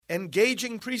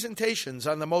engaging presentations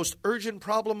on the most urgent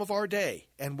problem of our day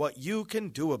and what you can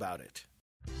do about it.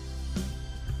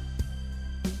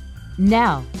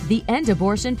 Now, the End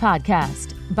Abortion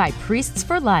Podcast by Priests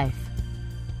for Life.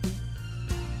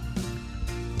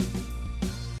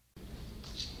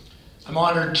 I'm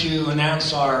honored to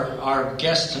announce our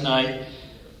guest tonight.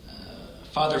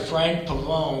 Father Frank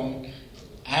Pavone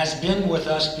has been with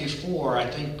us before.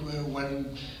 I think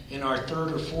when in our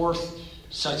third or fourth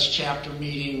such chapter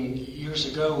meeting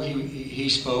years ago, he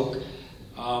spoke.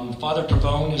 Father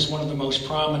Pavone is one of the most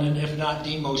prominent, if not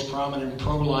the most prominent,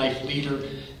 pro-life leader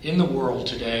in the world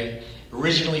today.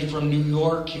 Originally from New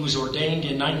York, he was ordained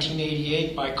in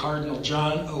 1988 by Cardinal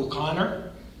John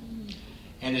O'Connor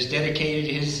and has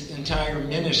dedicated his entire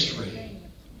ministry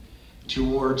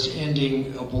towards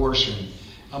ending abortion.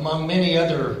 Among many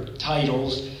other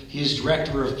titles, he is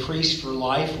Director of Priests for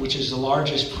Life, which is the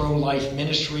largest pro-life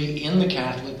ministry in the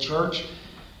Catholic Church,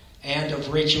 and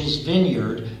of Rachel's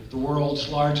Vineyard, the world's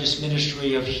largest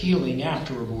ministry of healing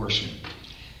after abortion.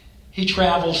 He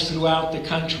travels throughout the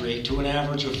country to an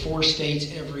average of 4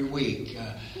 states every week.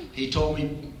 He told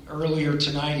me earlier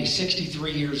tonight he's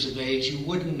 63 years of age. You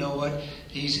wouldn't know it.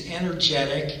 He's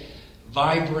energetic,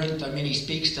 vibrant. he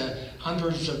speaks to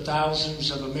hundreds of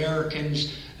thousands of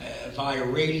Americans via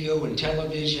radio and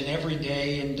television every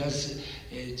day, and does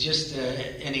just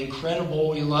an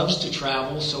incredible, he loves to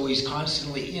travel, so he's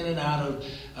constantly in and out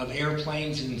of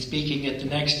airplanes and speaking at the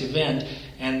next event,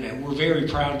 and we're very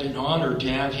proud and honored to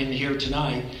have him here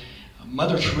tonight.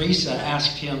 Mother Teresa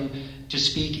asked him to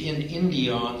speak in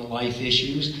India on life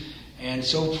issues, and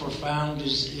so profound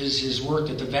is his work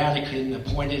that the Vatican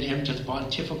appointed him to the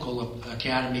Pontifical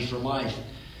Academy for Life.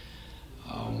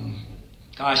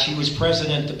 He was present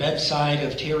at the bedside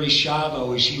of Terry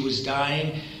Schiavo as she was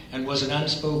dying and was an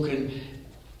unspoken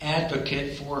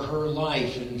advocate for her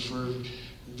life. And for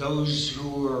those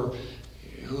who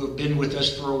have been with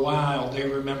us for a while, they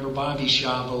remember Bobby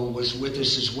Schiavo was with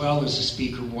us as well as a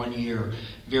speaker one year.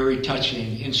 Very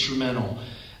touching, instrumental.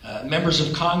 Members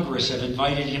of Congress have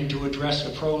invited him to address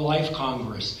the pro-life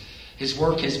Congress. His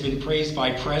work has been praised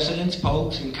by presidents,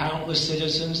 popes, and countless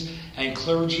citizens and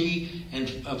clergy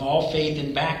and of all faith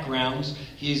and backgrounds.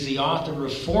 He is the author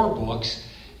of 4 books,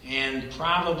 and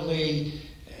probably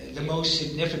the most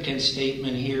significant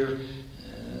statement here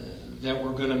that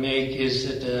we're going to make is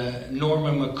that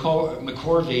Norma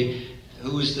McCorvey,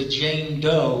 who is the Jane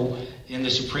Doe in the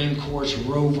Supreme Court's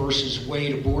Roe versus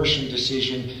Wade abortion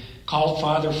decision, called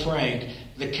Father Frank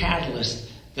the catalyst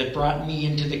that brought me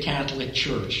into the Catholic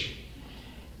Church.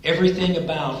 Everything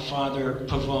about Father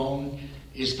Pavone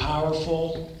is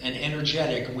powerful and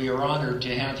energetic, and we are honored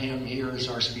to have him here as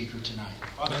our speaker tonight.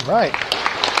 Father. All right.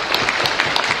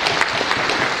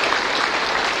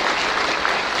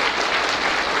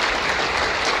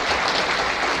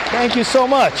 Thank you so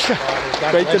much.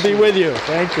 Great to be with you.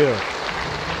 Thank you.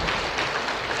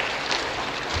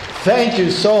 Thank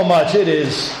you so much. It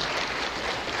is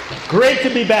great to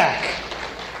be back.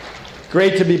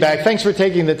 Great to be back. Thanks for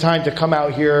taking the time to come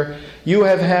out here. You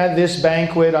have had this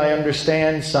banquet, I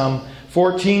understand, some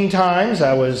 14 times.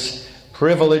 I was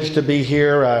privileged to be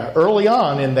here early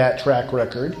on in that track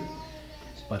record.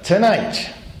 But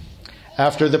tonight,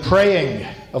 after the praying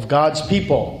of God's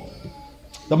people,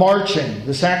 the marching,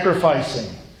 the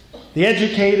sacrificing, the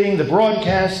educating, the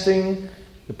broadcasting,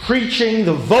 the preaching,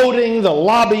 the voting, the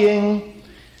lobbying,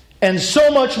 and so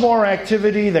much more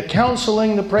activity, the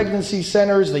counseling, the pregnancy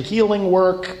centers, the healing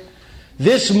work,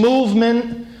 this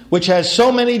movement, which has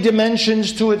so many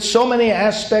dimensions to it, so many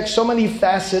aspects, so many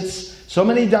facets, so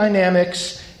many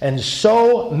dynamics, and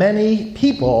so many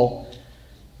people,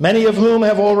 many of whom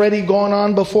have already gone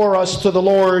on before us to the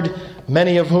Lord,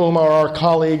 many of whom are our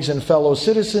colleagues and fellow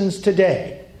citizens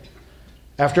today.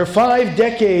 After 5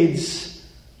 decades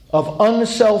of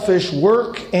unselfish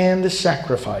work and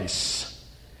sacrifice,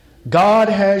 God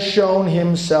has shown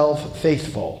himself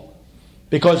faithful,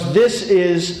 because this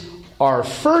is our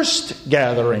first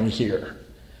gathering here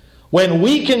when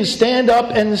we can stand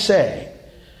up and say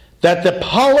that the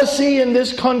policy in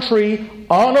this country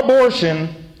on abortion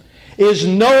is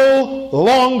no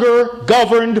longer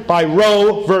governed by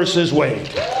Roe versus Wade.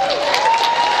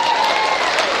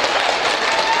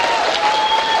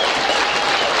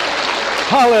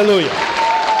 Hallelujah.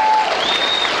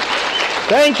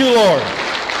 Thank you, Lord.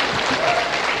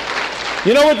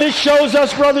 You know what this shows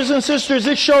us, brothers and sisters?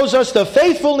 This shows us the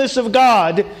faithfulness of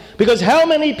God, because how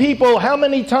many people, how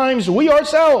many times we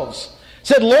ourselves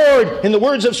said, Lord, in the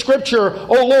words of Scripture,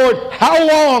 oh Lord, how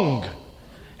long?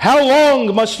 How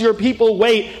long must your people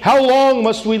wait? How long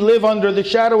must we live under the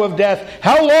shadow of death?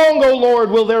 How long, O Lord,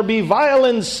 will there be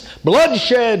violence,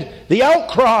 bloodshed, the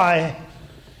outcry?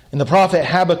 In the prophet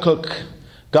Habakkuk,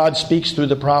 God speaks through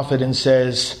the prophet and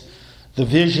says, the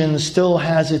vision still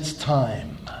has its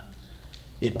time.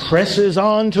 It presses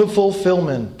on to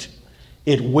fulfillment.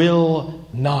 It will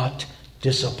not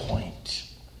disappoint.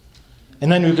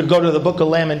 And then we could go to the book of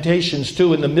Lamentations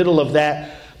too, in the middle of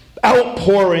that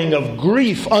outpouring of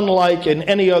grief, unlike in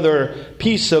any other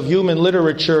piece of human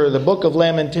literature. The book of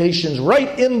Lamentations,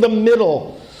 right in the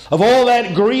middle of all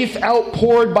that grief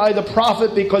outpoured by the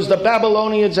prophet because the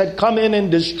Babylonians had come in and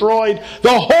destroyed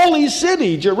the holy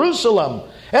city, Jerusalem,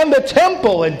 and the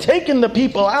temple, and taken the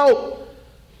people out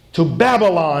to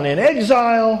Babylon in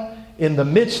exile. In the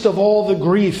midst of all the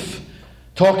grief,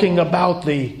 talking about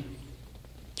the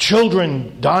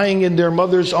children dying in their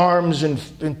mother's arms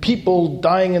and people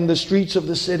dying in the streets of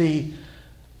the city,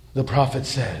 the prophet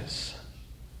says,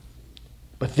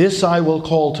 but this I will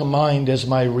call to mind as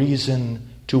my reason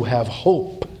to have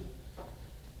hope.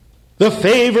 The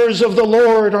favors of the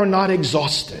Lord are not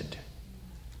exhausted.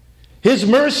 His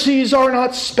mercies are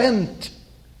not spent.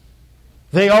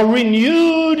 They are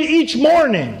renewed each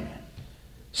morning.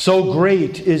 So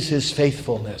great is his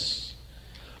faithfulness.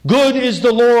 Good is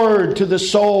the Lord to the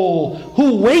soul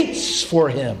who waits for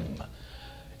him.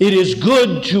 It is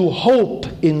good to hope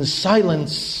in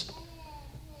silence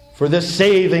for the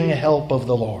saving help of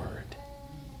the Lord.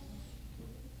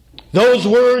 Those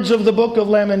words of the book of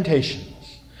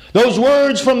Lamentations, those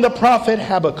words from the prophet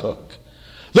Habakkuk,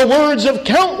 the words of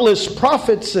countless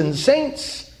prophets and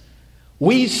saints,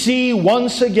 we see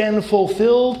once again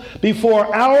fulfilled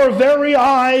before our very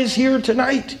eyes here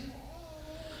tonight.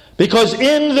 Because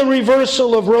in the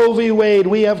reversal of Roe v. Wade,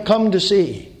 we have come to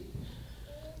see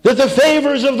that the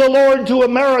favors of the Lord to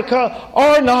America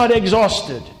are not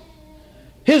exhausted.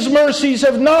 His mercies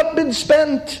have not been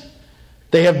spent.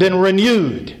 They have been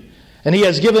renewed. And he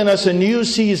has given us a new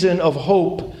season of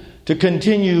hope to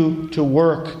continue to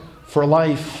work for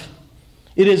life.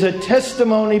 It is a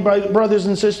testimony, brothers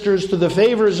and sisters, to the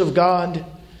favors of God.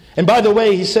 And by the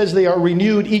way, he says they are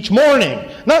renewed each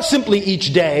morning, not simply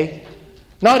each day,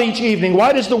 not each evening.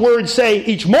 Why does the word say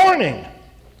each morning?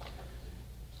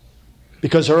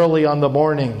 Because early on the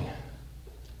morning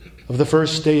of the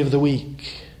first day of the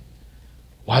week,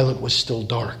 while it was still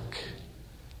dark,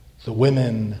 the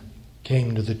women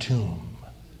came to the tomb.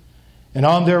 And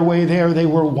on their way there, they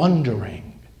were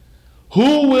wondering,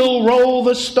 who will roll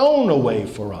the stone away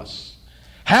for us?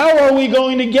 How are we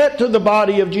going to get to the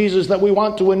body of Jesus that we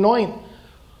want to anoint?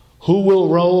 Who will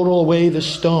roll away the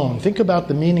stone? Think about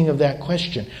the meaning of that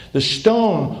question. The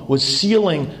stone was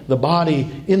sealing the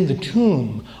body in the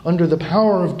tomb under the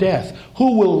power of death.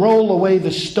 Who will roll away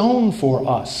the stone for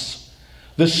us?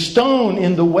 The stone,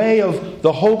 in the way of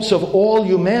the hopes of all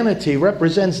humanity,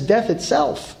 represents death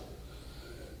itself.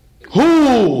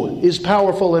 Who is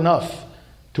powerful enough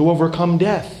to overcome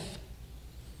death?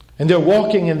 And they're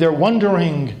walking and they're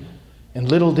wondering, and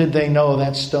little did they know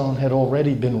that stone had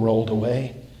already been rolled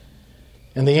away.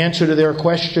 And the answer to their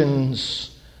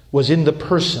questions was in the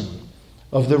person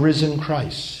of the risen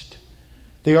Christ.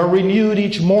 They are renewed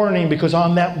each morning because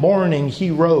on that morning he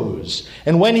rose.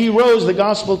 And when he rose, the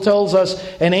gospel tells us,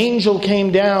 an angel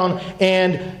came down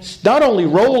and not only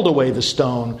rolled away the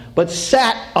stone, but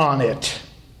sat on it.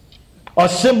 A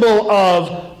symbol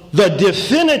of the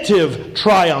definitive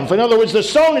triumph. In other words, the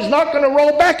stone is not going to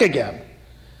roll back again.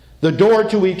 The door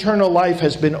to eternal life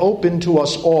has been opened to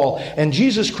us all. And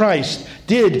Jesus Christ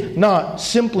did not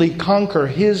simply conquer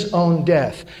his own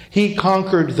death. He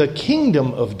conquered the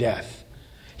kingdom of death.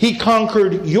 He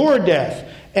conquered your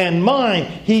death and mine.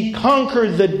 He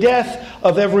conquered the death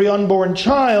of every unborn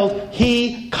child.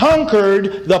 He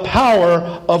conquered the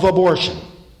power of abortion.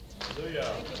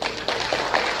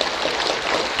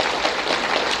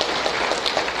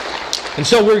 And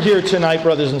so we're here tonight,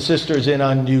 brothers and sisters, in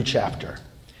a new chapter.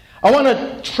 I want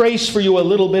to trace for you a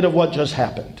little bit of what just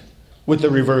happened with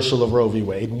the reversal of Roe v.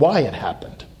 Wade, why it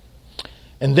happened,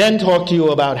 and then talk to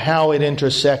you about how it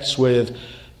intersects with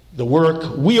the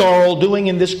work we are all doing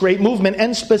in this great movement,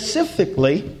 and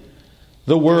specifically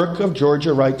the work of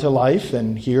Georgia Right to Life,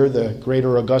 and here the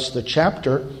Greater Augusta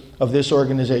chapter of this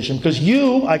organization. Because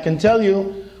you, I can tell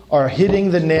you, are hitting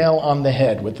the nail on the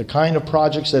head with the kind of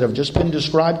projects that have just been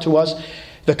described to us,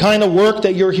 the kind of work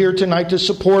that you're here tonight to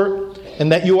support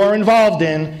and that you are involved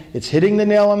in. It's hitting the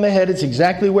nail on the head. It's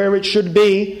exactly where it should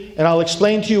be. And I'll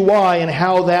explain to you why and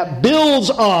how that builds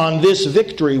on this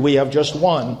victory we have just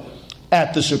won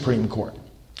at the Supreme Court.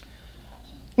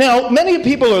 Now, many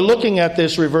people are looking at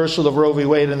this reversal of Roe v.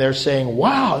 Wade and they're saying,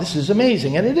 wow, this is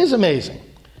amazing. And it is amazing.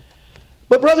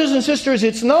 But brothers and sisters,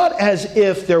 it's not as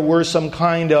if there were some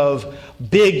kind of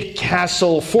big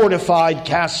castle, fortified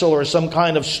castle, or some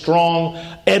kind of strong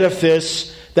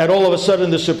edifice that all of a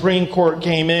sudden the Supreme Court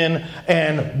came in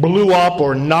and blew up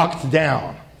or knocked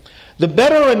down. The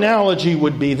better analogy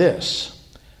would be this: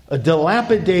 a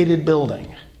dilapidated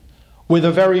building with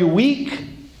a very weak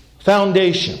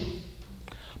foundation,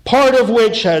 part of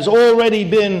which has already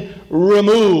been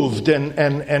removed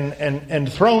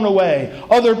and thrown away,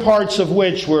 other parts of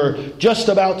which were just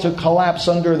about to collapse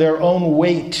under their own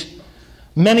weight,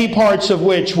 many parts of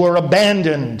which were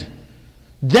abandoned.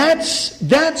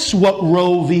 That's what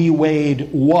Roe v. Wade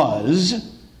was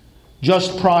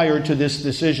just prior to this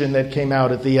decision that came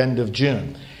out at the end of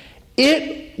June.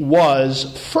 It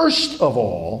was, first of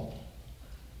all,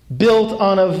 built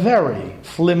on a very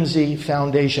flimsy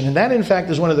foundation. And that, in fact,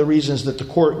 is one of the reasons that the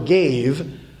court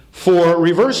gave for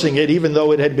reversing it, even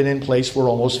though it had been in place for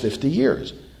almost 50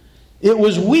 years. It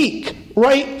was weak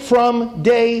right from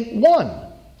day one.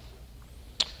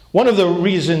 One of the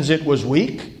reasons it was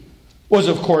weak was,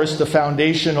 of course, the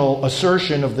foundational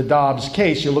assertion of the Dobbs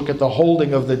case. You look at the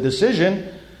holding of the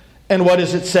decision, and what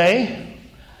does it say?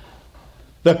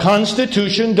 The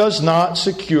Constitution does not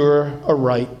secure a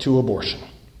right to abortion.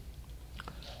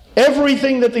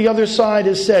 Everything that the other side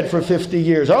has said for 50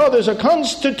 years, there's a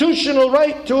constitutional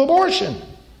right to abortion.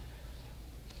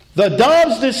 The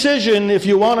Dobbs decision, if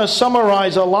you want to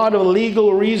summarize a lot of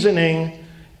legal reasoning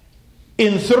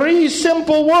in 3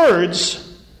 simple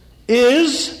words,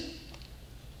 is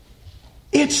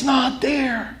it's not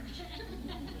there.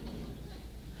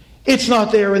 It's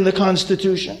not there in the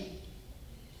Constitution.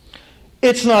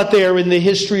 It's not there in the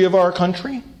history of our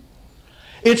country.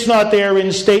 It's not there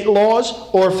in state laws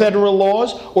or federal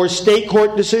laws or state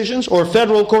court decisions or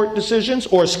federal court decisions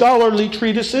or scholarly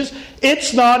treatises.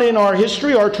 It's not in our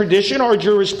history, our tradition, our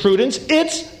jurisprudence.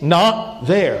 It's not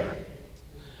there.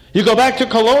 You go back to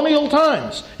colonial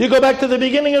times. You go back to the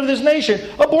beginning of this nation.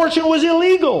 Abortion was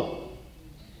illegal.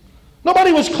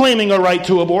 Nobody was claiming a right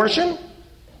to abortion.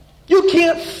 You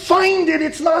can't find it.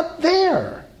 It's not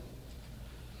there.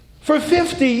 For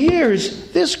 50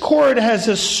 years, this court has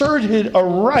asserted a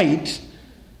right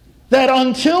that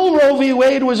until Roe v.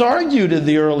 Wade was argued in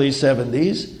the early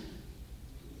 70s,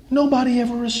 nobody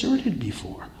ever asserted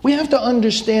before. We have to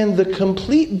understand the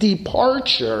complete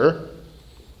departure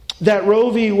that Roe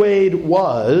v. Wade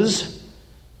was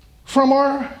from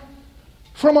our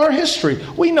history.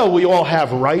 We know we all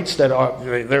have rights that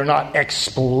they're not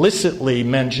explicitly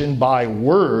mentioned by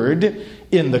word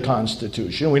in the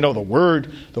Constitution. We know the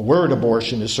word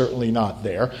abortion is certainly not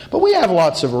there. But we have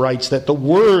lots of rights that the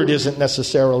word isn't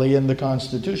necessarily in the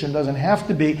Constitution. It doesn't have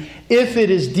to be if it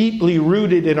is deeply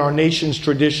rooted in our nation's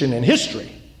tradition and history.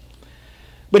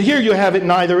 But here you have it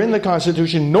neither in the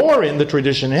Constitution nor in the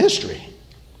tradition and history.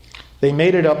 They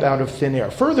made it up out of thin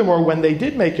air. Furthermore, when they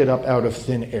did make it up out of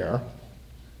thin air,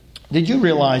 did you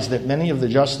realize that many of the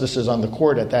justices on the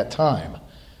court at that time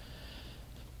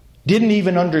didn't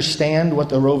even understand what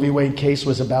the Roe v. Wade case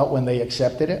was about when they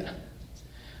accepted it?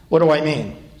 What do I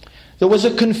mean? There was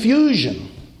a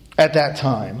confusion at that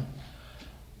time.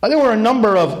 There were a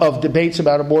number of debates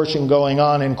about abortion going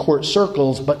on in court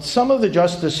circles, but some of the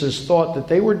justices thought that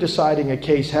they were deciding a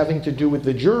case having to do with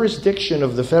the jurisdiction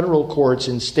of the federal courts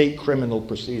in state criminal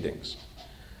proceedings.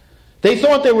 They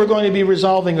thought they were going to be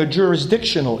resolving a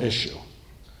jurisdictional issue,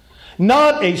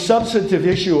 not a substantive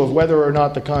issue of whether or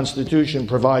not the Constitution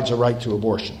provides a right to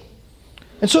abortion.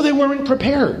 And so they weren't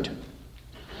prepared.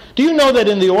 Do you know that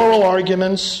in the oral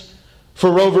arguments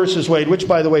for Roe versus Wade, which,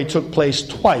 by the way, took place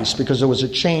twice because there was a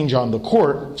change on the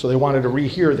court, so they wanted to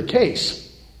rehear the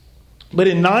case, but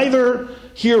in neither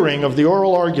hearing of the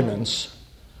oral arguments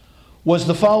was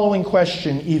the following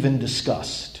question even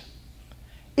discussed.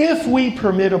 If we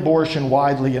permit abortion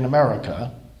widely in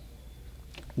America,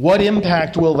 what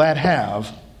impact will that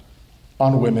have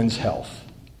on women's health?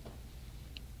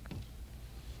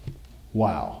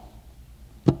 Wow.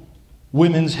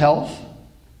 Women's health?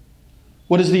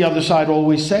 What is the other side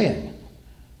always saying?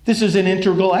 This is an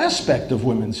integral aspect of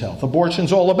women's health.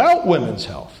 Abortion's all about women's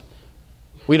health.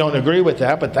 We don't agree with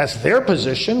that, but that's their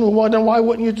position. Why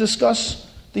wouldn't you discuss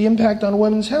the impact on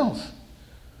women's health?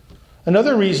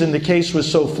 Another reason the case was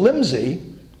so flimsy,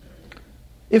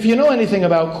 if you know anything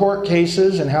about court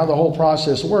cases and how the whole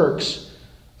process works,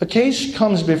 a case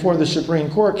comes before the Supreme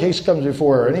Court, case comes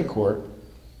before any court,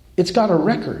 it's got a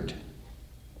record.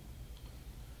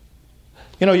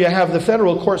 You know, you have the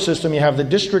federal court system, you have the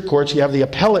district courts, you have the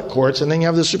appellate courts, and then you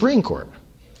have the Supreme Court.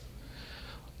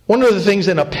 One of the things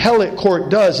an appellate court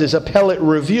does is appellate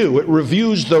review. It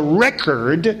reviews the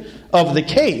record of the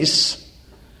case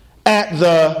at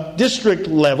the district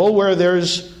level where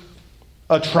there's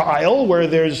a trial, where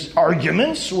there's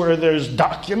arguments, where there's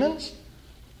documents.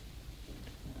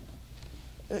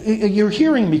 You're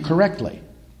hearing me correctly.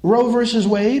 Roe versus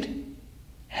Wade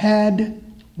had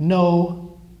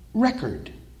no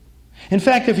record. In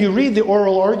fact, if you read the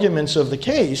oral arguments of the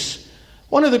case,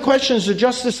 one of the questions the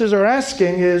justices are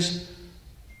asking is,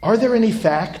 are there any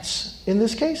facts in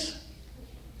this case?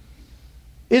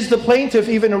 Is the plaintiff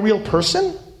even a real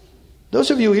person?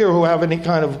 Those of you here who have any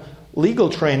kind of legal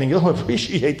training, you'll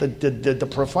appreciate the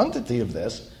profundity of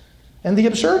this and the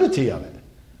absurdity of it.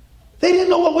 They didn't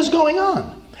know what was going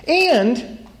on.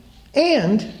 And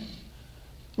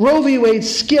Roe v. Wade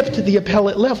skipped the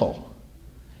appellate level.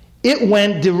 It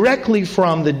went directly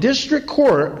from the district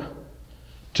court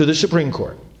to the Supreme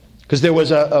Court. Because there was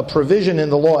a provision in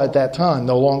the law at that time,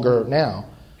 no longer now,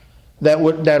 that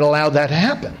allowed that to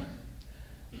happen.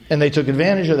 And they took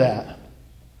advantage of that.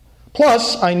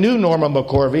 Plus, I knew Norma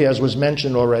McCorvey, as was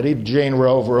mentioned already, Jane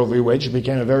Roe of Roe v. Wade. She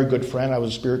became a very good friend. I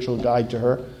was a spiritual guide to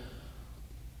her.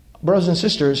 Brothers and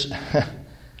sisters,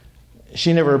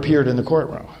 she never appeared in the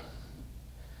courtroom.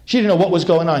 She didn't know what was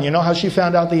going on. You know how she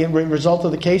found out the result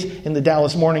of the case? In the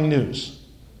Dallas Morning News.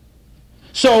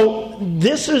 So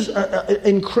this is,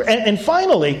 and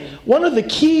finally, one of the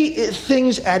key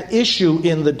things at issue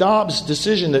in the Dobbs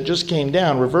decision that just came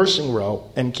down, reversing Roe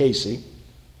and Casey,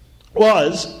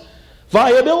 was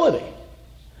viability.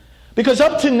 Because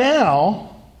up to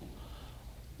now,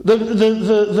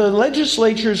 the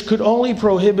legislatures could only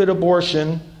prohibit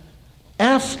abortion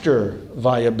after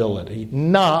viability,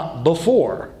 not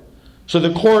before. So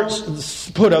the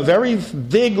courts put a very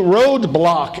big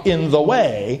roadblock in the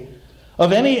way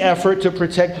of any effort to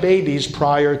protect babies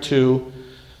prior to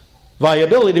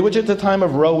viability, which at the time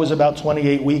of Roe was about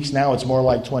 28 weeks. Now it's more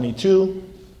like 22.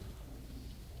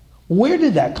 Where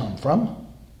did that come from?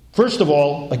 First of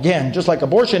all, again, just like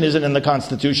abortion isn't in the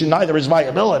Constitution, neither is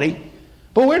viability.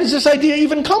 But where does this idea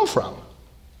even come from?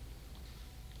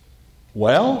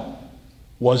 Well,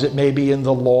 was it maybe in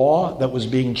the law that was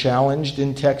being challenged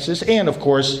in Texas? And, of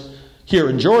course, here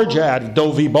in Georgia, at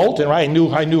Doe v. Bolton, right?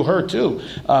 I knew her too,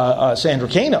 Sandra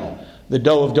Cano, the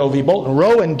Doe of Doe v. Bolton.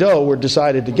 Roe and Doe were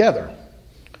decided together.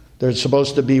 They're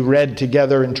supposed to be read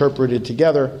together, interpreted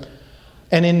together.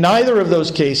 And in neither of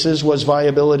those cases was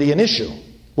viability an issue.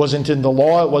 It wasn't in the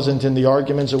law, it wasn't in the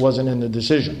arguments, it wasn't in the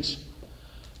decisions.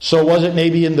 So was it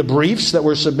maybe in the briefs that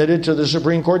were submitted to the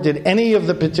Supreme Court? Did any of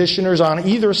the petitioners on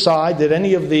either side, did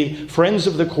any of the friends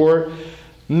of the court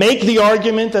make the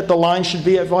argument that the line should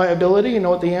be at viability? You know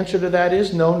what the answer to that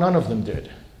is? No, none of them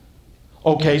did.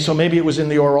 Okay, so maybe it was in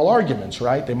the oral arguments,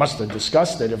 right? They must have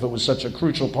discussed it if it was such a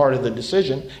crucial part of the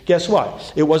decision. Guess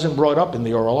what? It wasn't brought up in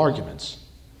the oral arguments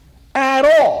at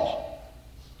all.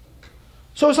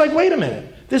 So it's like, wait a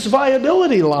minute. This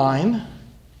viability line,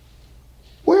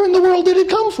 where in the world did it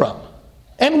come from?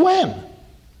 And when?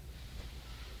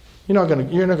 You're not going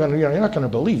to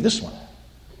believe this one.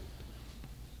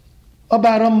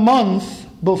 About a month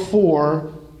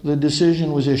before the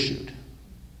decision was issued.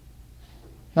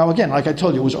 Now again, like I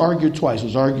told you, it was argued twice. It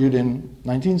was argued in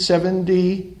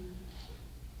 1970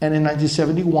 and in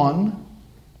 1971.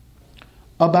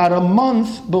 About a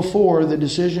month before the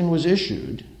decision was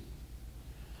issued,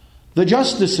 the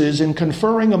justices, in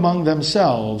conferring among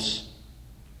themselves,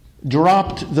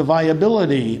 dropped the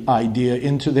viability idea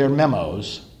into their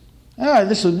memos.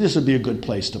 This would be a good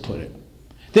place to put it.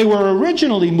 They were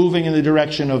originally moving in the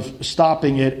direction of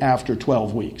stopping it after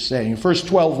 12 weeks, saying first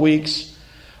 12 weeks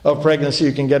of pregnancy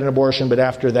you can get an abortion, but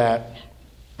after that,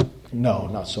 no,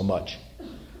 not so much.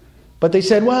 But they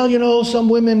said, well, some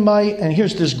women might, and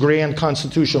here's this grand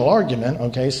constitutional argument,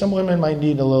 okay, some women might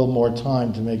need a little more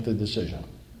time to make the decision.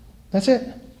 That's it.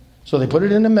 So they put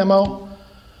it in a memo,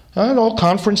 all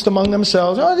conferenced among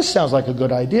themselves. Oh, this sounds like a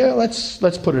good idea. Let's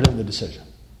put it in the decision.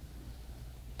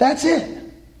 That's it.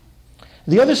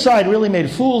 The other side really made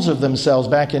fools of themselves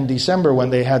back in December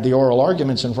when they had the oral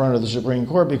arguments in front of the Supreme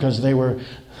Court, because they were,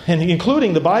 and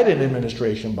including the Biden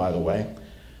administration, by the way,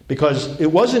 because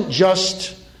it wasn't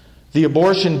just the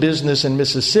abortion business in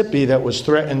Mississippi that was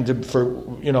threatened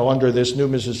under this new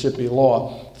Mississippi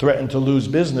law, threatened to lose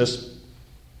business.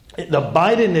 The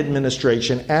Biden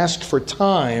administration asked for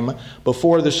time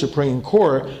before the Supreme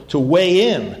Court to weigh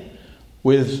in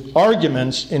with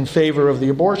arguments in favor of the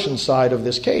abortion side of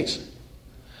this case.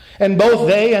 And both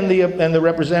they and the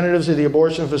representatives of the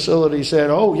abortion facility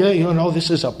said, oh, yeah, this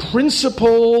is a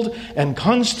principled and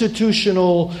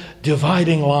constitutional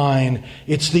dividing line.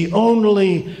 It's the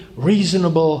only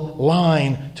reasonable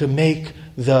line to make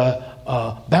the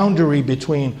boundary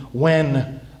between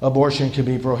when abortion can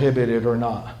be prohibited or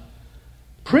not.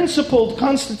 Principled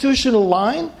constitutional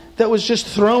line that was just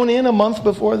thrown in a month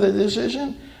before the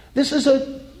decision.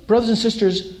 Brothers and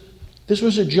sisters, this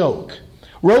was a joke.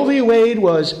 Roe v. Wade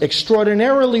was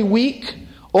extraordinarily weak,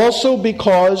 also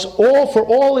because for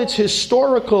all its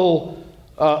historical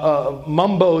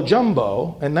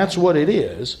mumbo-jumbo, and that's what it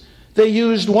is, they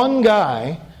used one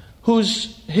guy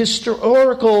whose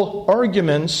historical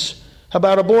arguments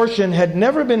about abortion had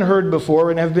never been heard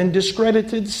before and have been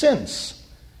discredited since.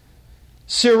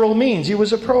 Cyril Means. He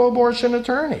was a pro-abortion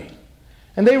attorney.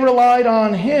 And they relied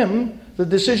on him. The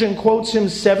decision quotes him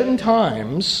 7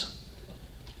 times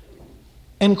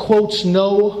and quotes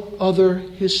no other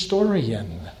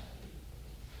historian.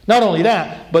 Not only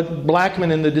that, but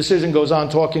Blackman in the decision goes on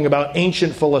talking about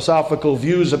ancient philosophical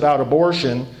views about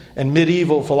abortion and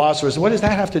medieval philosophers. What does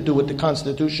that have to do with the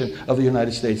Constitution of the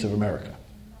United States of America?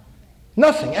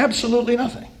 Nothing. Absolutely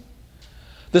nothing.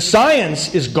 The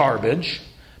science is garbage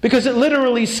because it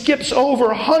literally skips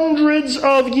over hundreds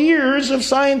of years of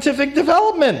scientific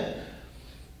development.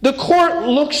 The court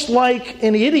looks like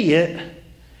an idiot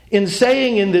in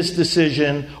saying in this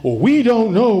decision, we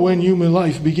don't know when human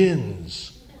life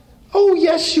begins. Oh,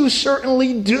 yes, you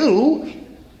certainly do.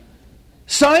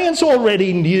 Science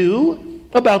already knew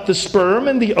about the sperm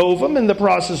and the ovum and the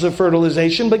process of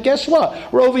fertilization, but guess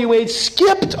what? Roe v. Wade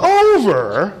skipped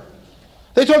over.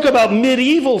 They talk about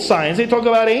medieval science, they talk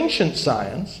about ancient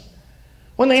science,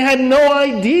 when they had no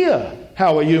idea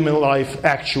how a human life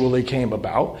actually came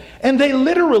about. And they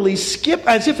literally skip,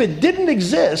 as if it didn't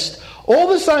exist, all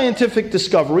the scientific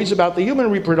discoveries about the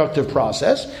human reproductive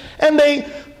process, and they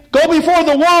go before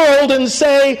the world and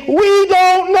say, we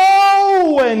don't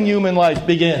know when human life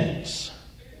begins.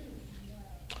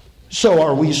 So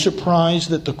are we surprised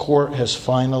that the court has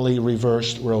finally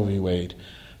reversed Roe v. Wade?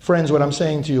 Friends, what I'm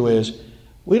saying to you is,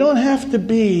 we don't have to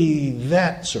be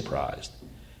that surprised.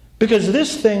 Because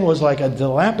this thing was like a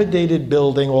dilapidated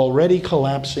building already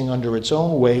collapsing under its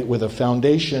own weight with a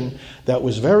foundation that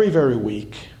was very, very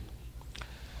weak.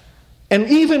 And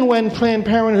even when Planned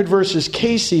Parenthood versus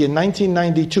Casey in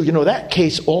 1992, that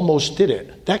case almost did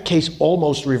it. That case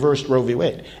almost reversed Roe v.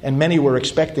 Wade. And many were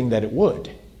expecting that it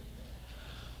would.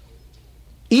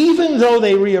 Even though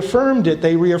they reaffirmed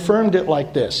it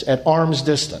like this, at arm's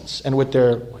distance, and with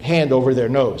their hand over their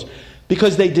nose.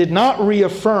 Because they did not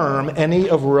reaffirm any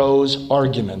of Roe's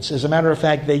arguments. As a matter of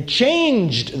fact, they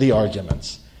changed the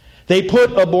arguments. They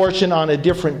put abortion on a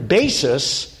different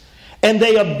basis, and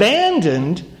they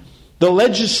abandoned the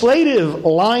legislative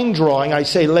line drawing. I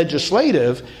say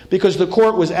legislative because the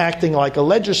court was acting like a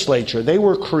legislature. They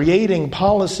were creating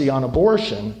policy on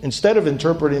abortion instead of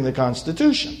interpreting the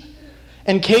Constitution.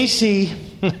 And Casey,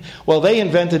 they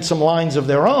invented some lines of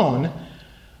their own,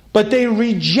 but they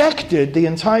rejected the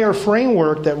entire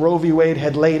framework that Roe v. Wade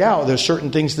had laid out. There's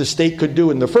certain things the state could do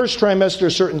in the first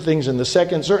trimester, certain things in the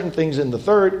second, certain things in the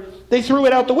third. They threw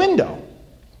it out the window.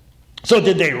 So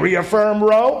did they reaffirm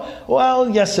Roe? Well,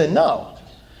 yes and no.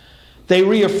 They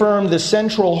reaffirmed the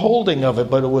central holding of it,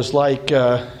 but it was like,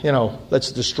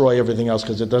 let's destroy everything else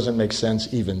because it doesn't make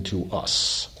sense even to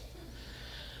us.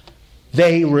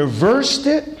 They reversed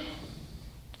it,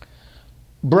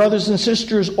 brothers and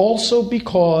sisters, also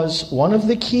because one of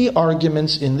the key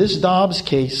arguments in this Dobbs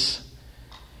case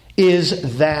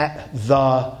is that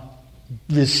the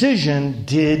decision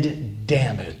did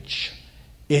damage.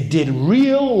 It did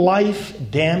real life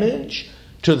damage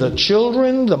to the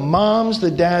children, the moms, the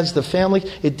dads, the family.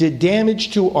 It did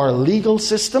damage to our legal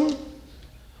system.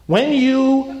 When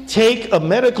you take a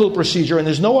medical procedure, and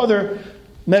there's no other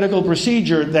medical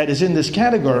procedure that is in this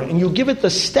category, and you give it the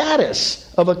status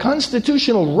of a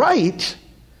constitutional right,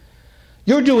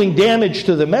 you're doing damage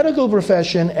to the medical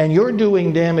profession and you're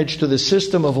doing damage to the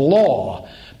system of law.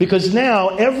 Because now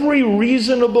every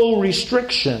reasonable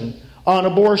restriction on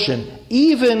abortion,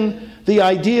 even the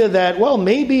idea that,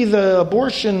 maybe the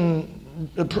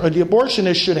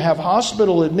abortionist should have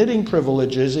hospital admitting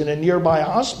privileges in a nearby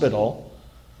hospital,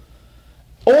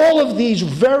 all of these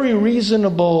very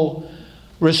reasonable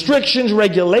restrictions,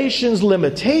 regulations,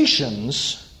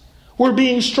 limitations were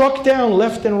being struck down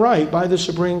left and right by the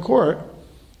Supreme Court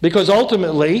because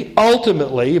ultimately,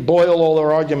 boil all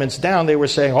their arguments down, they were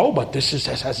saying, but this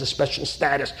has a special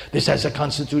status. This has a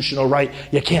constitutional right.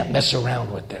 You can't mess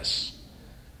around with this.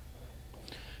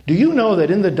 Do you know that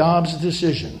in the Dobbs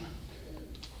decision,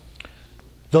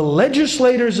 The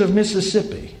legislators of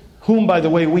Mississippi, whom, by the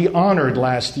way, we honored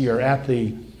last year at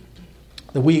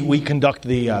we conduct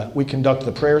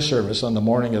the prayer service on the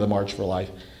morning of the March for Life,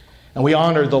 and we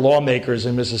honored the lawmakers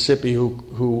in Mississippi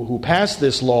who passed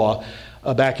this law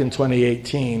back in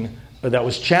 2018 that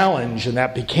was challenged, and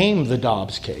that became the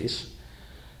Dobbs case.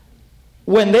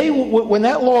 When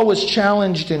that law was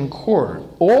challenged in court,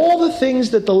 all the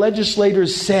things that the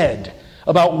legislators said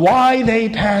about why they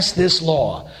passed this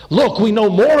law. Look, we know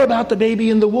more about the baby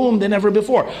in the womb than ever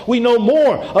before. We know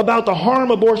more about the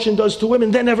harm abortion does to women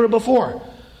than ever before.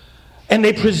 And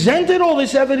they presented all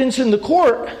this evidence in the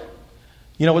court.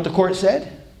 You know what the court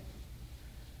said?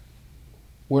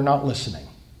 We're not listening.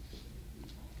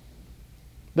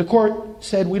 The court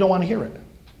said, we don't want to hear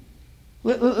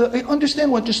it.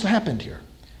 Understand what just happened here.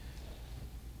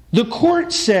 The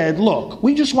court said, look,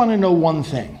 we just want to know one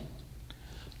thing.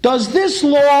 Does this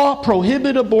law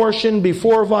prohibit abortion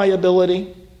before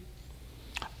viability?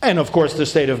 And of course the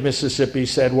state of Mississippi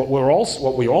said what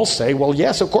we all say, well,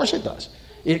 yes, of course it does.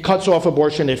 It cuts off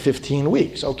abortion at 15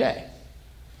 weeks. Okay,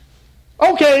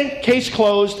 case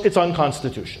closed, it's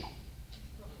unconstitutional.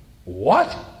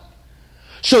 What?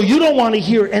 So you don't want to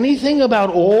hear anything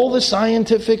about all the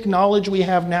scientific knowledge we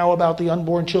have now about the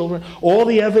unborn children, all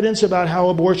the evidence about how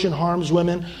abortion harms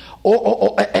women,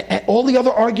 all the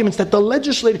other arguments that the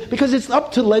legislature, because it's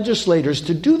up to legislators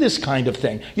to do this kind of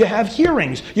thing. You have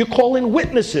hearings, you call in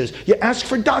witnesses, you ask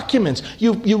for documents,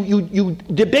 you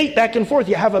debate back and forth,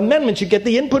 you have amendments, you get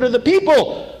the input of the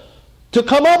people to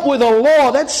come up with a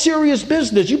law. That's serious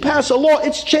business. You pass a law,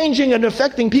 it's changing and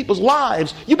affecting people's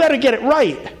lives. You better get it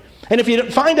right. And if you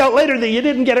find out later that you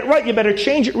didn't get it right, you better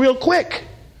change it real quick.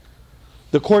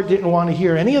 The court didn't want to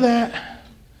hear any of that.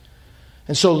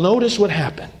 And so notice what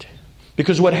happened.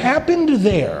 Because what happened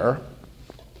there,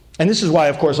 and this is why,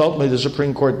 of course, ultimately the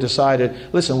Supreme Court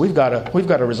decided, listen, we've got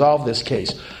to resolve this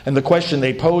case. And the question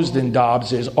they posed in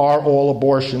Dobbs is, are all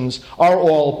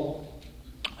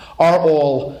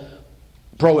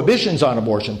prohibitions on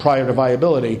abortion prior to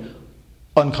viability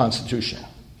unconstitutional?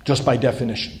 Just by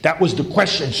definition. That was the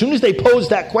question. As soon as they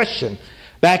posed that question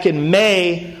back in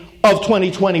May of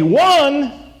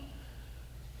 2021,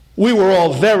 we were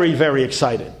all very, very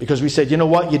excited because we said, you know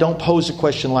what? You don't pose a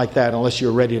question like that unless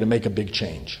you're ready to make a big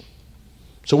change.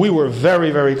 So we were very,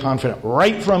 very confident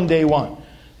right from day one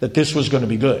that this was going to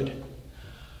be good.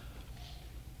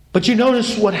 But you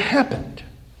notice what happened.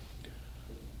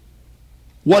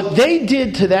 What they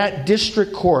did to that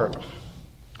district court,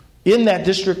 in that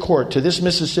district court, to this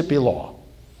Mississippi law,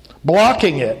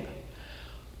 blocking it,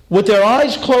 with their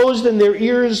eyes closed and their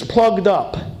ears plugged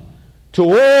up to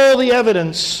all the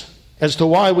evidence as to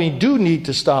why we do need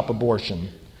to stop abortion,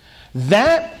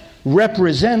 that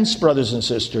represents, brothers and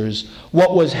sisters,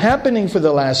 what was happening for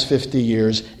the last 50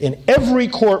 years in every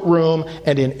courtroom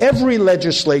and in every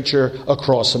legislature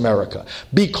across America.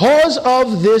 Because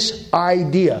of this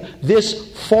idea,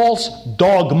 this false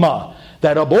dogma,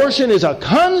 that abortion is a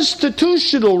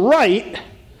constitutional right,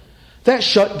 that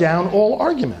shut down all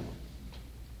argument.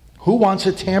 Who wants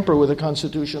to tamper with a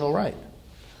constitutional right?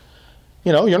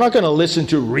 You know, you're not going to listen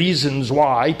to reasons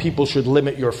why people should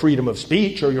limit your freedom of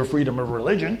speech or your freedom of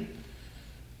religion.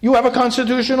 You have a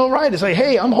constitutional right to say,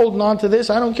 hey, I'm holding on to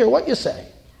this. I don't care what you say.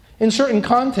 In certain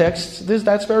contexts,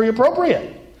 that's very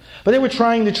appropriate. But they were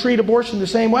trying to treat abortion the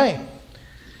same way.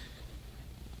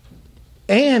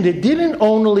 And it didn't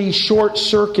only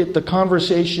short-circuit the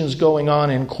conversations going on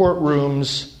in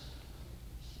courtrooms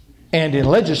and in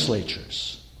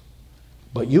legislatures,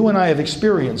 but you and I have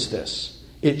experienced this.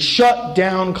 It shut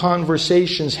down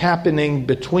conversations happening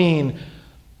between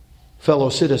fellow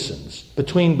citizens,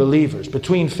 between believers,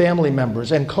 between family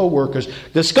members and co-workers.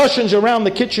 Discussions around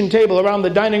the kitchen table, around the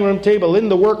dining room table, in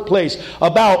the workplace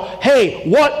about, hey,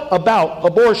 what about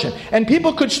abortion? And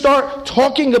people could start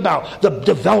talking about the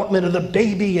development of the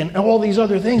baby and all these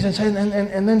other things,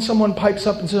 and then someone pipes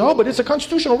up and says, oh, but it's a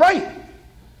constitutional right.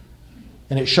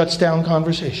 And it shuts down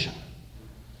conversation.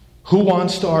 Who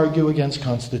wants to argue against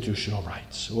constitutional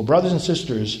rights? Well, brothers and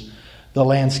sisters, the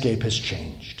landscape has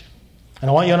changed. And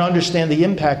I want you to understand the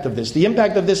impact of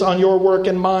this on your work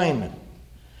and mine.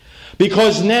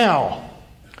 Because now,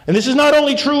 and this is not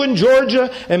only true in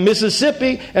Georgia and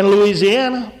Mississippi and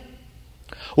Louisiana,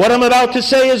 what I'm about to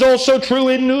say is also true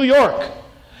in New York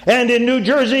and in New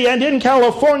Jersey and in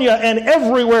California and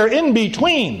everywhere in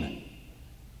between.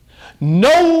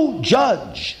 No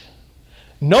judge,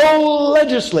 no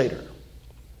legislator,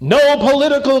 no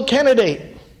political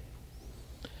candidate,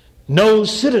 no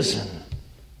citizen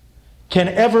can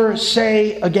ever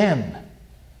say again,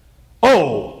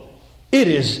 oh, it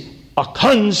is a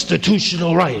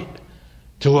constitutional right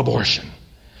to abortion.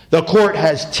 The court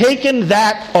has taken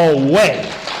that away.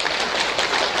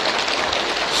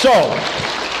 So,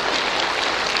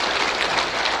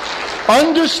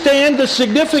 understand the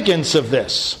significance of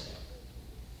this.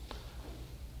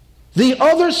 The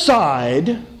other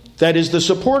side, that is the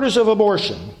supporters of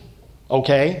abortion,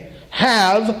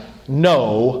 have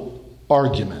no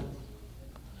argument.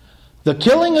 The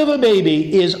killing of a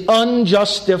baby is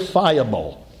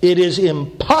unjustifiable. It is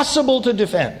impossible to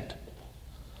defend.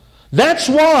 That's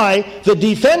why the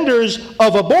defenders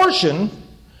of abortion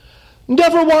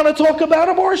never want to talk about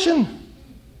abortion.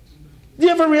 Do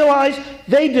you ever realize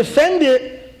they defend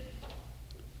it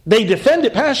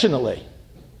passionately,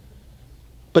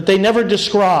 but they never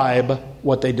describe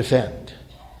what they defend.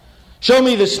 Show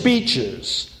me the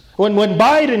speeches. When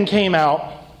Biden came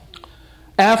out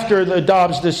after the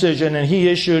Dobbs decision and he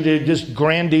issued this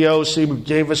grandiose, he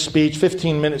gave a speech,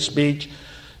 15-minute speech,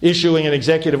 issuing an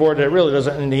executive order that really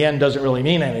doesn't, in the end, doesn't really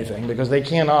mean anything because they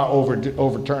cannot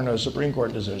overturn a Supreme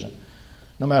Court decision,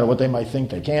 no matter what they might think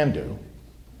they can do.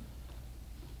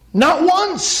 Not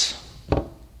once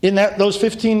in those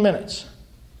 15 minutes,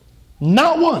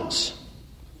 not once,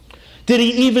 did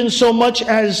he even so much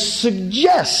as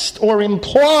suggest or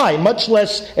imply, much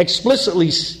less explicitly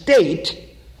state,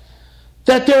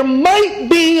 that there might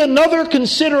be another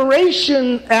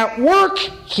consideration at work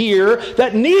here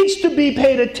that needs to be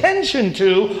paid attention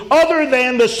to other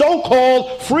than the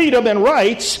so-called freedom and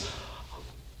rights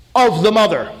of the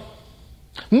mother.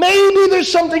 Maybe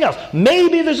there's something else.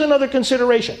 Maybe there's another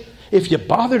consideration. If you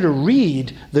bother to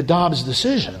read the Dobbs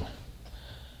decision,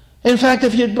 in fact,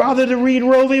 if you bother to read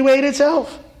Roe v. Wade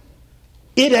itself,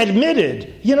 it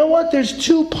admitted, you know what, there's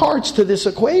two parts to this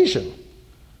equation.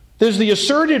 There's the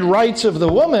asserted rights of the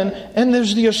woman, and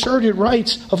there's the asserted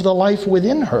rights of the life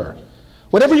within her.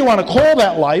 Whatever you want to call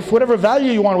that life, whatever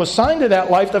value you want to assign to that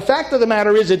life, the fact of the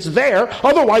matter is it's there.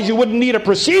 Otherwise, you wouldn't need a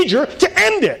procedure to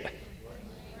end it.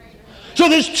 So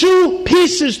there's two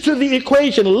pieces to the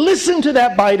equation. Listen to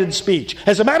that Biden speech.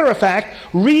 As a matter of fact,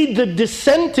 read the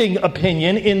dissenting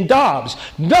opinion in Dobbs.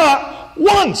 Not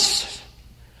once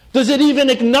does it even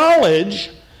acknowledge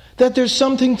that there's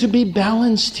something to be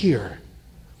balanced here.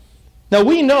 Now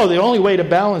we know the only way to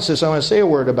balance this, I want to say a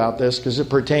word about this because it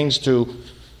pertains to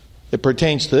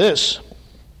this.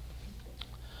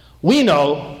 We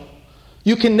know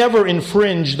you can never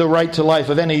infringe the right to life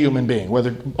of any human being,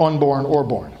 whether unborn or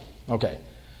born. Okay.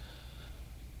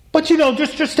 But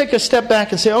just take a step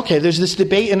back and say, okay, there's this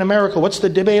debate in America. What's the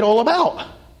debate all about?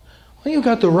 Well, you've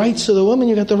got the rights of the woman,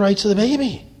 you've got the rights of the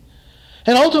baby.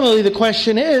 And ultimately the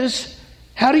question is,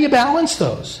 how do you balance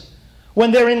those?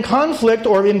 When they're in conflict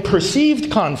or in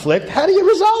perceived conflict, how do you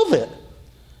resolve it?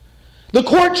 The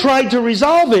court tried to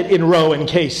resolve it in Roe and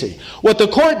Casey. What the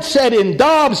court said in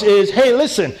Dobbs is, hey,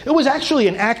 listen, it was actually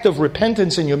an act of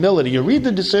repentance and humility. You read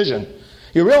the decision,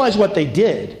 you realize what they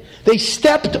did. They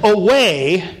stepped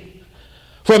away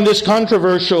from this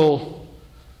controversial,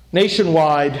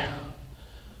 nationwide,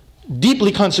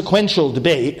 deeply consequential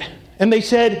debate, and they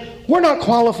said, we're not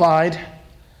qualified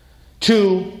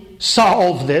to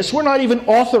solve this. We're not even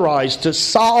authorized to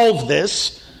solve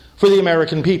this for the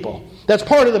American people. That's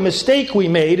part of the mistake we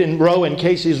made in Roe and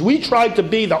Casey is we tried to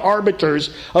be the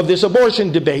arbiters of this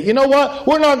abortion debate. You know what?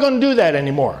 We're not going to do that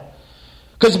anymore.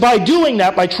 Because by doing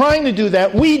that, by trying to do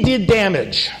that, we did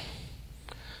damage.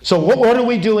 So what are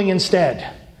we doing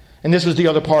instead? And this was the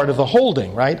other part of the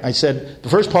holding, right? I said the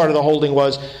first part of the holding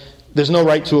was there's no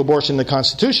right to abortion in the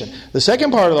Constitution. The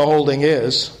second part of the holding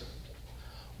is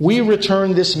we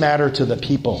return this matter to the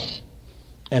people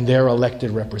and their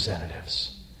elected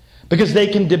representatives. Because they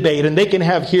can debate and they can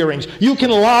have hearings. You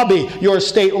can lobby your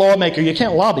state lawmaker. You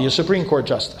can't lobby a Supreme Court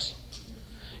justice.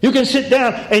 You can sit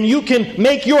down and you can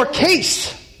make your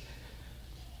case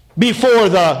before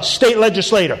the state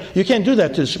legislator. You can't do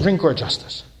that to the Supreme Court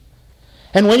justice.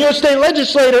 And when your state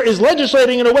legislator is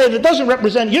legislating in a way that doesn't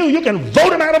represent you, you can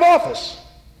vote him out of office.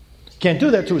 You can't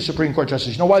do that to a Supreme Court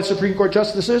justice. You know why the Supreme Court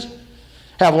justices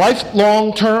have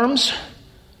lifelong terms,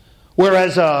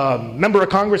 whereas a member of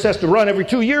Congress has to run every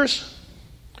 2 years?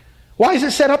 Why is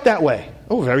it set up that way?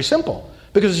 Oh, very simple.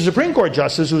 Because the Supreme Court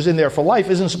justice who's in there for life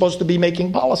isn't supposed to be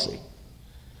making policy.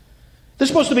 They're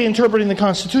supposed to be interpreting the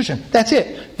Constitution. That's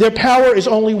it. Their power is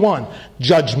only one: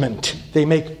 judgment. They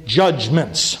make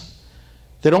judgments.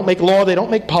 They don't make law, they don't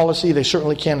make policy, they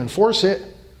certainly can't enforce it.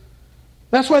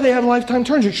 That's why they have lifetime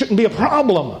terms. It shouldn't be a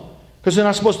problem, because they're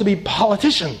not supposed to be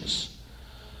politicians.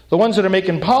 The ones that are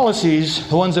making policies,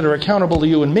 the ones that are accountable to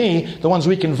you and me, the ones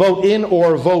we can vote in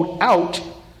or vote out,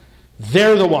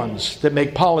 they're the ones that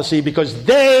make policy, because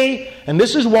they, and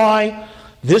this is why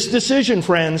This decision,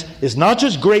 friends, is not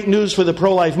just great news for the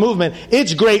pro-life movement,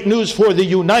 it's great news for the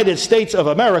United States of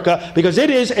America, because it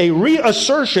is a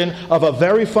reassertion of a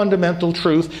very fundamental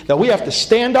truth that we have to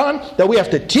stand on, that we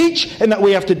have to teach, and that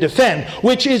we have to defend,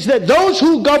 which is that those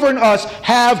who govern us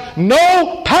have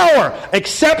no power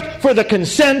except for the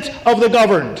consent of the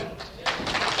governed.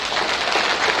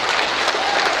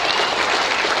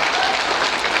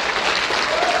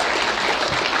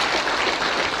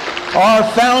 Our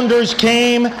founders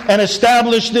came and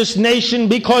established this nation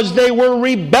because they were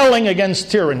rebelling against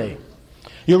tyranny.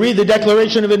 You read the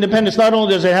Declaration of Independence, not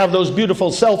only does it have those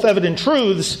beautiful self-evident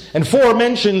truths and 4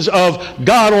 mentions of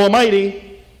God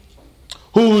Almighty,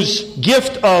 whose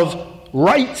gift of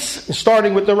rights,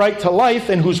 starting with the right to life,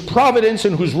 and whose providence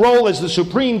and whose role as the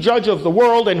supreme judge of the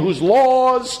world, and whose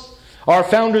laws our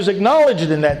founders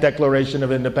acknowledged in that Declaration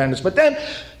of Independence. But then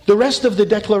the rest of the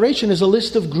Declaration is a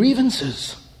list of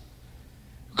grievances.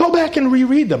 Go back and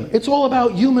reread them. It's all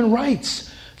about human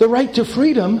rights. The right to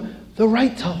freedom, the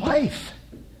right to life.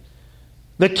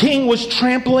 The king was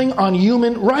trampling on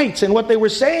human rights. And what they were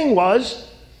saying was,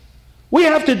 we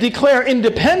have to declare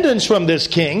independence from this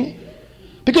king,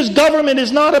 because government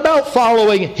is not about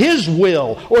following his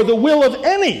will or the will of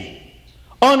any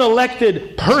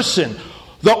unelected person.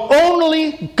 The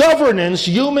only governance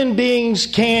human beings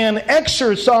can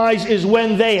exercise is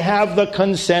when they have the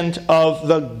consent of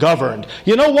the governed.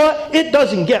 You know what? It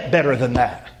doesn't get better than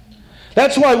that.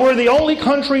 That's why we're the only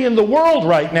country in the world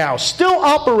right now still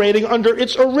operating under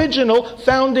its original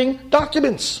founding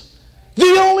documents.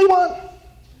 The only one.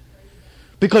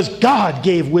 Because God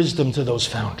gave wisdom to those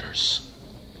founders.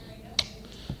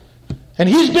 And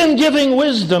He's been giving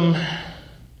wisdom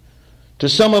to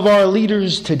some of our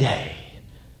leaders today.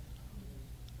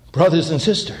 Brothers and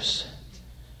sisters,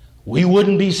 we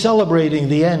wouldn't be celebrating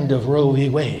the end of Roe v.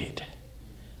 Wade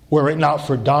were it not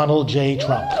for Donald J.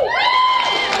 Trump.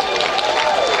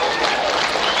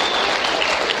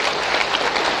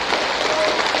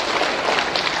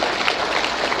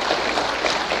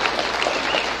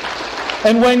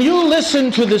 And when you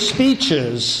listen to the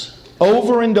speeches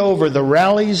over and over, the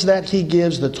rallies that he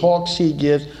gives, the talks he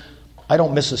gives, I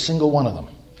don't miss a single one of them.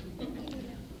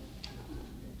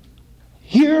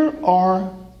 Here are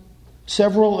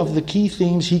several of the key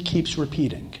themes he keeps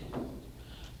repeating.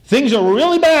 Things are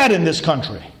really bad in this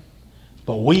country,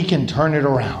 but we can turn it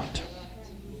around.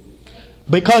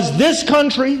 Because this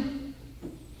country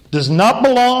does not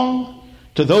belong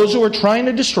to those who are trying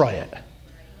to destroy it.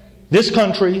 This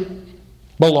country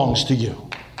belongs to you.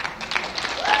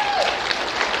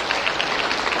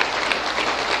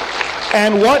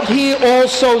 And what he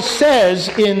also says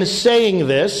in saying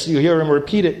this, you hear him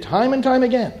repeat it time and time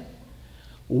again.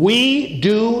 We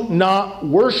do not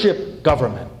worship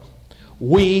government.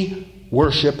 We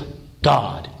worship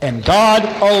God, and God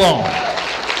alone.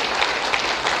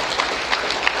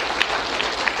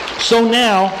 So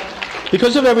now,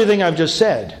 because of everything I've just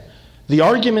said, the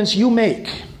arguments you make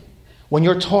when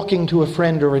you're talking to a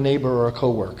friend or a neighbor or a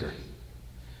coworker,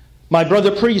 my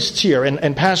brother priests here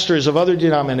and pastors of other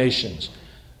denominations,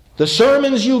 the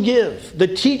sermons you give, the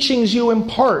teachings you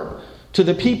impart to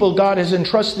the people God has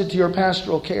entrusted to your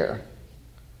pastoral care,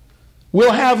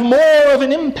 will have more of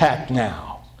an impact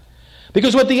now.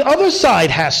 Because what the other side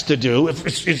has to do,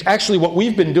 is actually what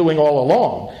we've been doing all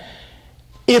along.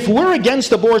 If we're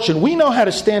against abortion, we know how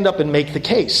to stand up and make the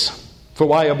case for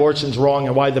why abortion's wrong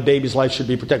and why the baby's life should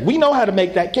be protected. We know how to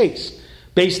make that case.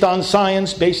 Based on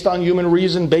science, based on human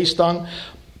reason, based on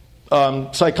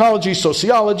psychology,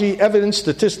 sociology, evidence,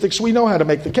 statistics, we know how to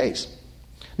make the case.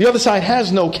 The other side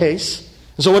has no case.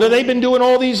 So what have they been doing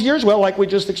all these years? Well, like we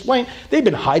just explained, they've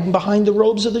been hiding behind the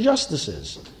robes of the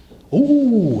justices.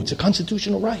 Ooh, it's a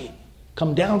constitutional right.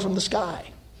 Come down from the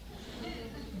sky.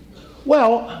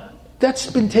 Well,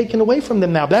 that's been taken away from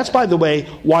them now. That's, by the way,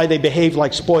 why they behave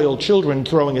like spoiled children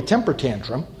throwing a temper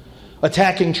tantrum,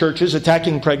 attacking churches,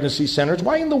 attacking pregnancy centers.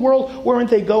 Why in the world weren't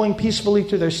they going peacefully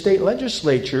to their state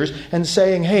legislatures and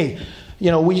saying, hey, you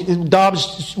know,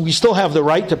 we still have the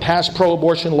right to pass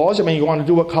pro-abortion laws. I mean, you want to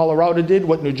do what Colorado did,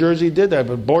 what New Jersey did, have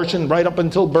abortion right up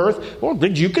until birth. Well,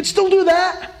 you could still do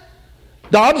that.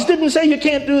 Dobbs didn't say you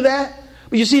can't do that.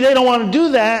 But you see, they don't want to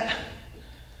do that.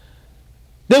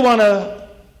 They want to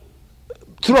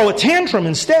throw a tantrum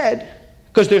instead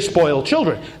because they're spoiled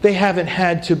children. They haven't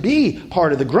had to be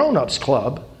part of the grown-ups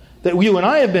club that you and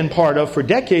I have been part of for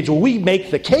decades, where we make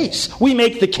the case. We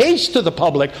make the case to the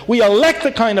public. We elect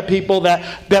the kind of people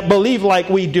that believe like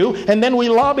we do, and then we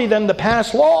lobby them to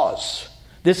pass laws.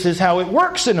 This is how it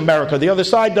works in America. The other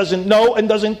side doesn't know and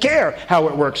doesn't care how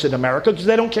it works in America because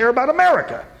they don't care about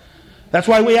America. That's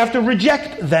why we have to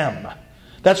reject them.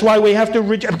 That's why we have to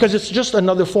reject, because it's just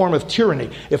another form of tyranny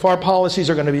if our policies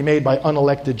are going to be made by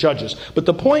unelected judges. But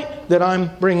the point that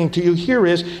I'm bringing to you here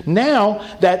is now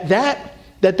that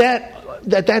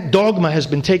dogma has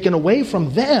been taken away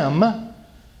from them,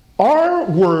 our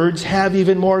words have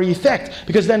even more effect,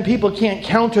 because then people can't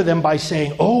counter them by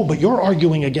saying, oh, but you're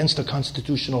arguing against a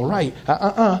constitutional right.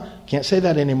 Can't say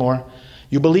that anymore.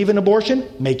 You believe in abortion?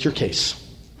 Make your case.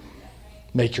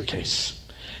 Make your case.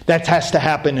 That has to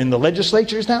happen in the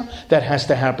legislatures now. That has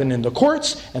to happen in the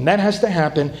courts. And that has to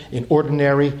happen in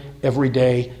ordinary,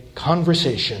 everyday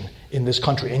conversation in this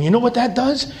country. And you know what that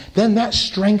does? Then that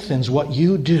strengthens what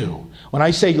you do. When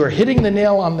I say you're hitting the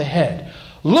nail on the head,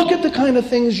 look at the kind of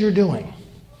things you're doing.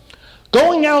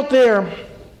 Going out there,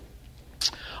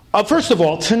 first of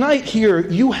all, tonight here,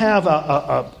 you have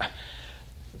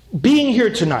being here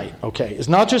tonight, okay, is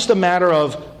not just a matter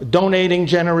of donating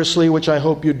generously, which I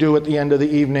hope you do at the end of the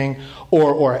evening,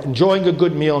 or enjoying a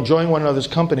good meal, enjoying one another's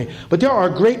company. But there are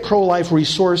great pro-life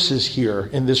resources here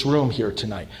in this room here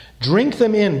tonight. Drink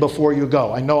them in before you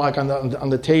go. I know, like on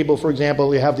the table, for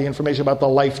example, you have the information about the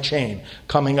Life Chain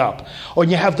coming up. Or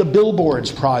you have the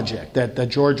Billboards project that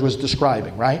George was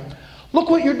describing, right? Look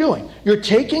what you're doing. You're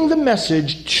taking the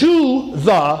message to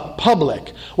the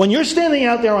public. When you're standing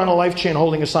out there on a Life Chain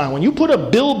holding a sign, when you put a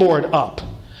billboard up,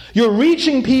 you're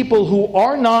reaching people who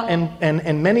are not,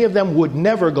 and many of them would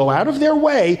never go out of their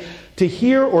way to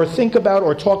hear or think about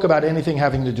or talk about anything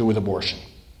having to do with abortion.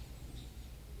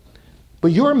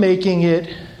 But you're making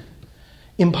it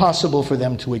impossible for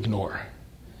them to ignore,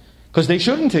 because they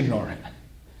shouldn't ignore it.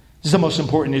 This is the most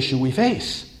important issue we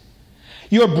face.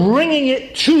 You're bringing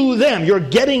it to them. You're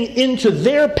getting into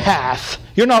their path.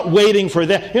 You're not waiting for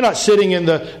them. You're not sitting in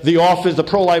the office, the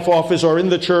pro-life office, or in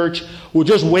the church. We're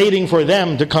just waiting for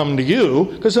them to come to you,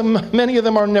 because many of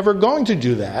them are never going to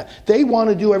do that. They want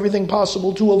to do everything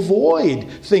possible to avoid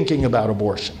thinking about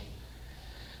abortion.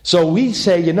 So we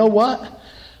say, you know what?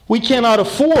 We cannot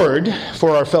afford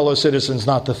for our fellow citizens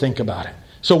not to think about it.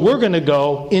 So we're going to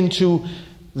go into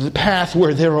the path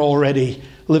where they're already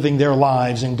living their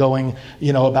lives and going,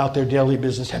 about their daily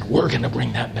business, and we're going to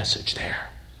bring that message there.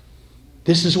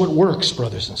 This is what works,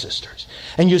 brothers and sisters.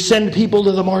 And you send people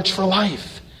to the March for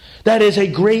Life. That is a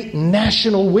great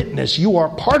national witness. You are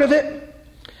part of it.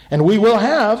 And we will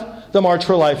have the March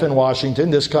for Life in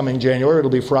Washington this coming January. It'll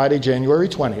be Friday, January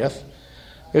 20th.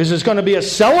 This is going to be a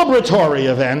celebratory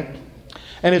event.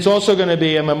 And it's also going to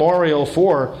be a memorial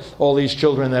for all these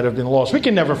children that have been lost. We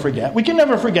can never forget. We can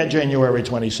never forget January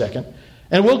 22nd.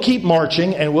 And we'll keep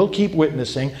marching and we'll keep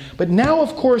witnessing. But now,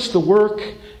 of course, the work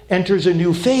enters a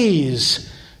new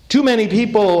phase. Too many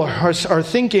people are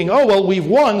thinking, oh, well, we've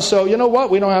won, so you know what?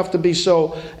 We don't have to be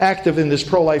so active in this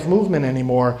pro-life movement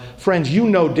anymore. Friends, you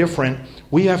know different.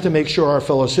 We have to make sure our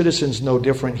fellow citizens know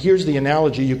different. Here's the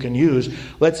analogy you can use.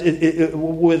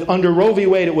 Under Roe v.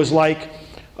 Wade, it was like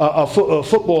a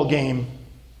football game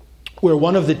where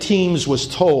one of the teams was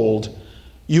told,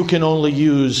 you can only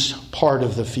use part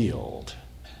of the field.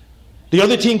 The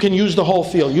other team can use the whole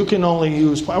field. You can only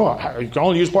use part of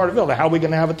the field. How are we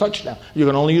going to have a touchdown? You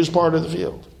can only use part of the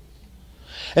field.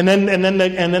 And then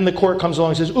the court comes along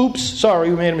and says, oops, sorry,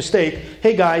 we made a mistake.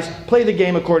 Hey guys, play the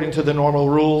game according to the normal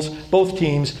rules. Both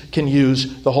teams can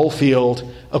use the whole field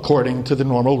according to the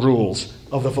normal rules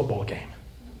of the football game.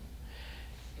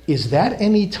 Is that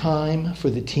any time for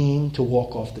the team to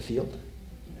walk off the field?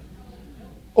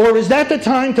 Or is that the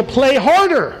time to play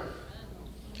harder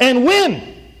and win?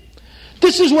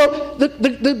 This is what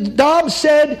the Dobbs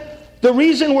said. The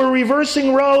reason we're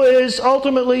reversing Roe is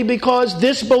ultimately because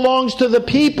this belongs to the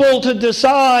people to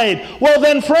decide. Well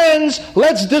then, friends,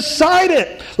 let's decide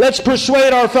it. Let's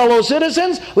persuade our fellow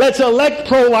citizens. Let's elect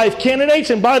pro-life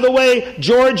candidates. And by the way,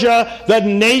 Georgia, the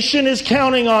nation is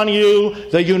counting on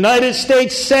you. The United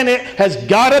States Senate has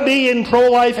got to be in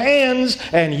pro-life hands,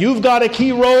 and you've got a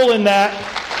key role in that.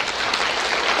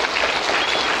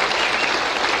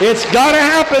 It's got to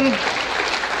happen.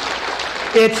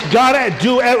 It's got to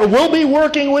do. We'll be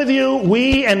working with you.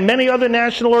 We and many other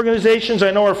national organizations.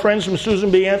 I know our friends from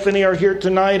Susan B. Anthony are here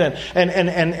tonight.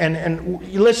 And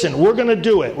listen, we're going to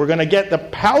do it. We're going to get the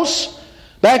House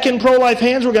back in pro-life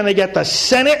hands. We're going to get the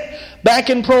Senate back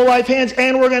in pro-life hands.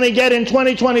 And we're going to get in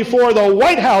 2024 the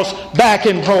White House back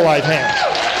in pro-life hands.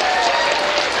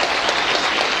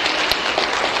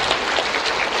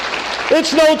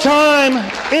 It's no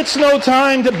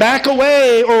time to back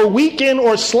away or weaken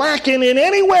or slacken in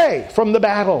any way from the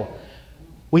battle.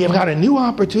 We have got a new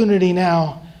opportunity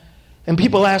now. And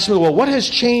people ask me, well, what has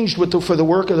changed for the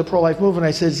work of the pro-life movement?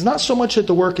 I said, it's not so much that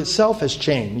the work itself has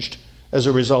changed as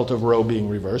a result of Roe being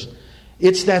reversed.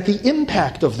 It's that the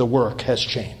impact of the work has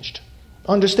changed.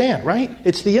 Understand, right?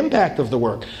 It's the impact of the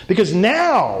work. Because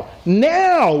now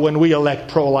when we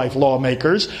elect pro-life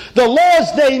lawmakers, the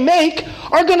laws they make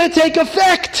are going to take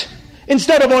effect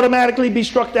instead of automatically be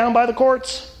struck down by the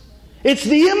courts. It's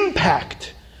the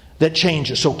impact that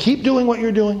changes. So keep doing what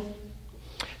you're doing.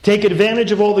 Take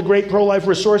advantage of all the great pro-life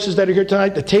resources that are here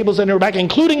tonight, the tables that are back,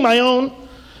 including my own.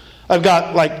 I've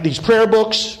got like these prayer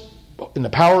books, In the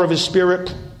Power of His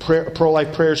Spirit,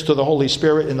 pro-life prayers to the Holy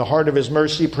Spirit, In the Heart of His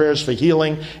Mercy, prayers for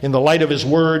healing, In the Light of His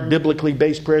Word, biblically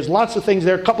based prayers. Lots of things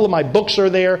there. A couple of my books are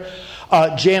there.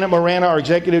 Janet Morana, our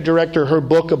executive director, her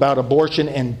book about abortion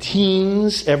and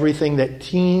teens, everything that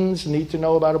teens need to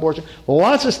know about abortion.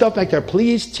 Lots of stuff back there.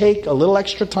 Please take a little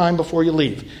extra time before you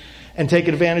leave and take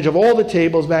advantage of all the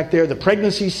tables back there. The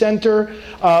Pregnancy Center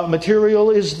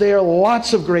material is there.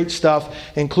 Lots of great stuff,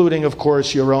 including, of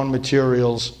course, your own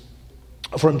materials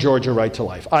from Georgia Right to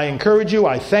Life. I encourage you.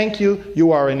 I thank you.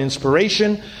 You are an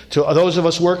inspiration to those of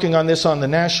us working on this on the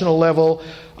national level.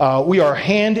 We are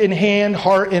hand in hand,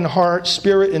 heart in heart,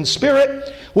 spirit in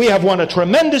spirit. We have won a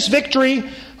tremendous victory.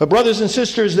 But brothers and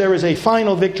sisters, there is a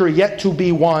final victory yet to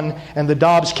be won. And the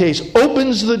Dobbs case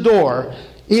opens the door.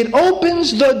 It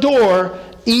opens the door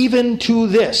even to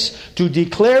this, to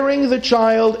declaring the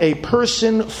child a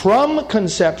person from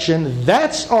conception.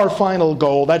 That's our final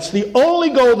goal. That's the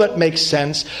only goal that makes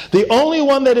sense, the only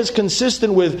one that is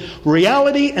consistent with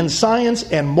reality and science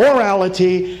and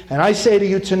morality. And I say to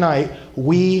you tonight,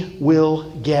 we will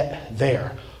get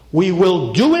there. We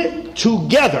will do it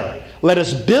together. Let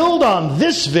us build on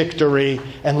this victory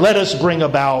and let us bring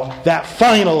about that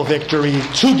final victory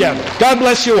together. God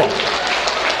bless you all.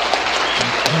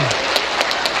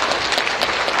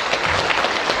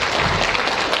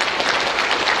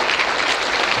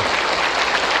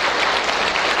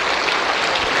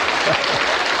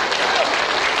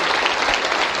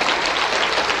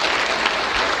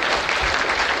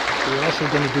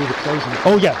 Going to do the closing.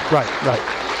 Oh yeah, right.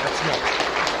 That's right.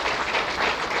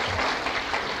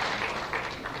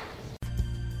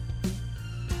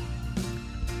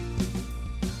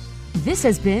 This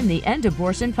has been the End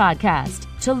Abortion Podcast.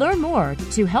 To learn more,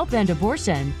 to help end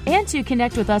abortion, and to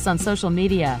connect with us on social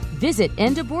media, visit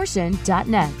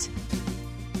endabortion.net.